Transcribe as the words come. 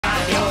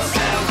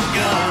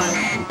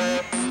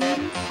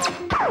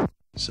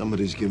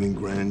Somebody's giving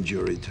grand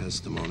jury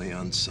testimony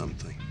on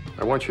something.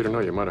 I want you to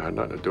know your mother had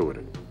nothing to do with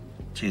it.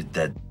 She's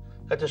dead.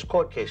 Got this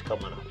court case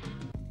coming up.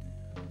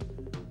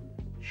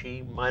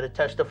 She might have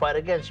testified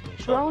against me,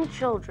 so... Grown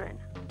children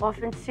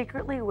often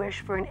secretly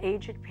wish for an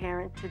aged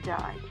parent to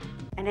die,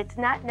 and it's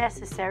not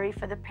necessary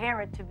for the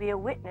parent to be a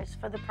witness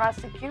for the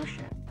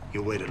prosecution.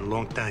 You waited a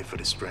long time for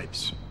the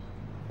stripes.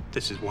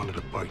 This is one of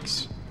the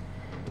perks.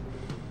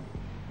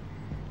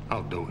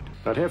 I'll do it.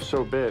 Not half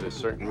so bad as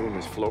certain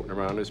rumors floating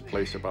around this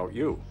place about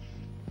you.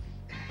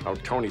 How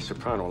Tony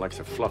Soprano likes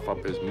to fluff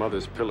up his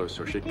mother's pillow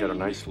so she can get a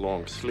nice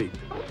long sleep.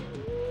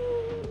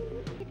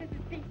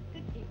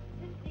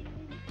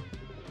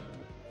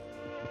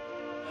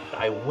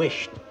 I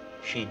wished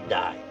she'd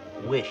die.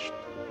 Wished.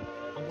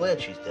 I'm glad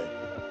she's dead.